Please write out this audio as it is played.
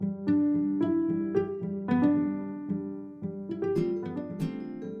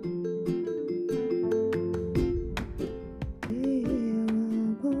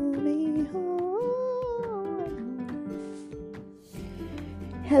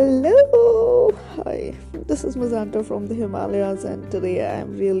Hello! Hi, this is Mazanta from the Himalayas, and today I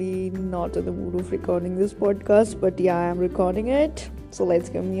am really not in the mood of recording this podcast, but yeah, I am recording it. So let's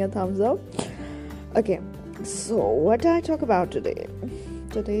give me a thumbs up. Okay, so what I talk about today?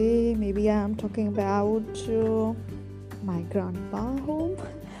 Today, maybe I am talking about my grandpa home.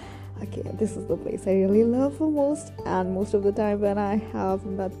 Okay, this is the place I really love the most, and most of the time when I have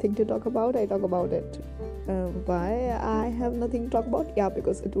nothing to talk about, I talk about it. Why I have nothing to talk about? Yeah,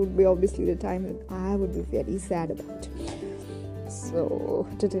 because it would be obviously the time that I would be very sad about. So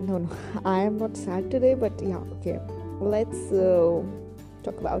today, no, I am not sad today, but yeah, okay, let's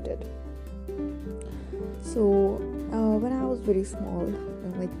talk about it. So when I was very small,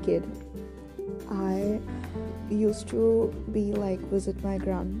 like kid, I used to be like visit my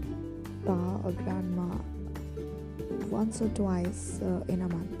grandpa or grandma once or twice in a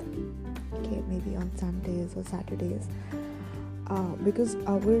month. Okay, maybe on Sundays or Saturdays, because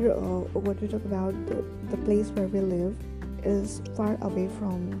our what we talk about, the place where we live is far away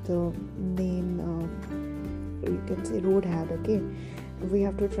from the main you can say road head. Okay, we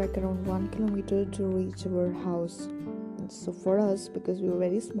have to trek around 1 kilometer to reach our house. So for us, because we were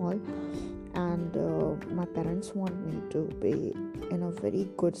very small and my parents want me to be in a very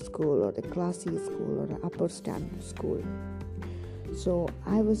good school, or a classy school, or an upper standard school, so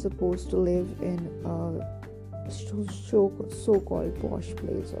I was supposed to live in a so-called posh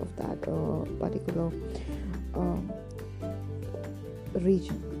place of that particular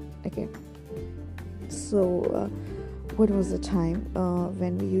region. Okay, so what was the time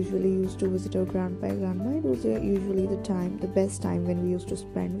when we usually used to visit our grandpa and grandma? It was usually the best time when we used to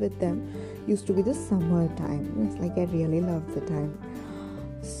spend with them used to be the summer time. It's like I really love the time.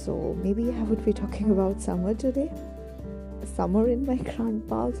 So maybe I would be talking about summer today. Summer in my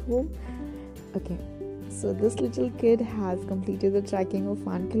grandpa's home. Okay, so this little kid has completed the trekking of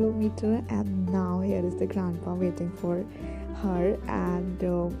 1 kilometer, and now here is the grandpa waiting for her, and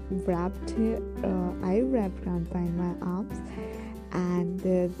I wrapped grandpa in my arms, and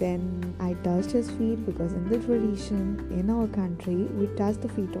then I touched his feet, because in the tradition in our country we touch the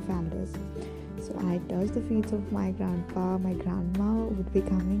feet of elders. So I touched the feet of my grandpa. My grandma would be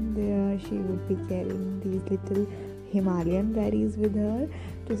coming there. She would be carrying these little Himalayan berries with her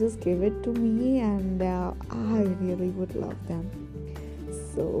to just give it to me, and I really would love them.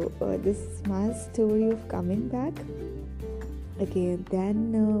 So this is my story of coming back. Okay,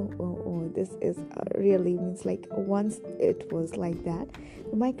 then this is really means like once it was like that.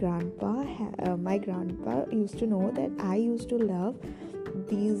 My grandpa used to know that I used to love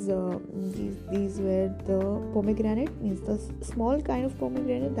these were the pomegranate, means the small kind of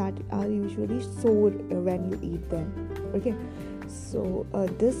pomegranate that are usually sour when you eat them. Okay, so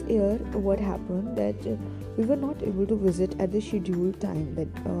this year what happened that we were not able to visit at the scheduled time, that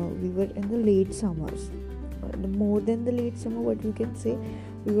we were in the late summers, more than the late summer, what you can say.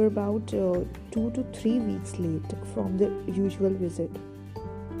 We were about 2 to 3 weeks late from the usual visit.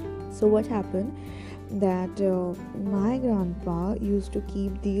 So what happened that my grandpa used to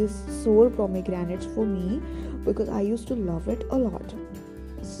keep these sour pomegranates for me, because I used to love it a lot.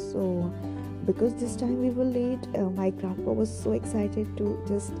 So because this time we were late, my grandpa was so excited to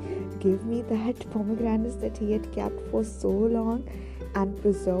just give me that pomegranates that he had kept for so long and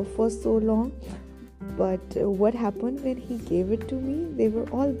preserved for so long. But what happened when he gave it to me? They were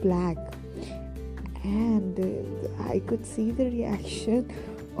all black, and I could see the reaction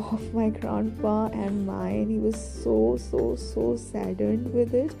of my grandpa and mine. He was so saddened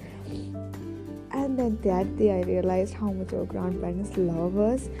with it. And then that day I realized how much our grandparents love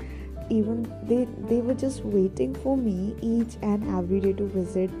us. Even they were just waiting for me each and every day to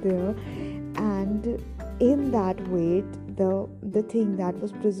visit there, and in that wait, the thing that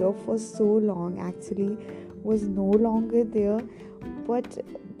was preserved for so long actually was no longer there. But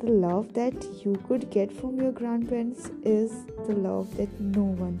the love that you could get from your grandparents is the love that no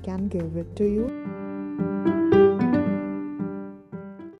one can give it to you.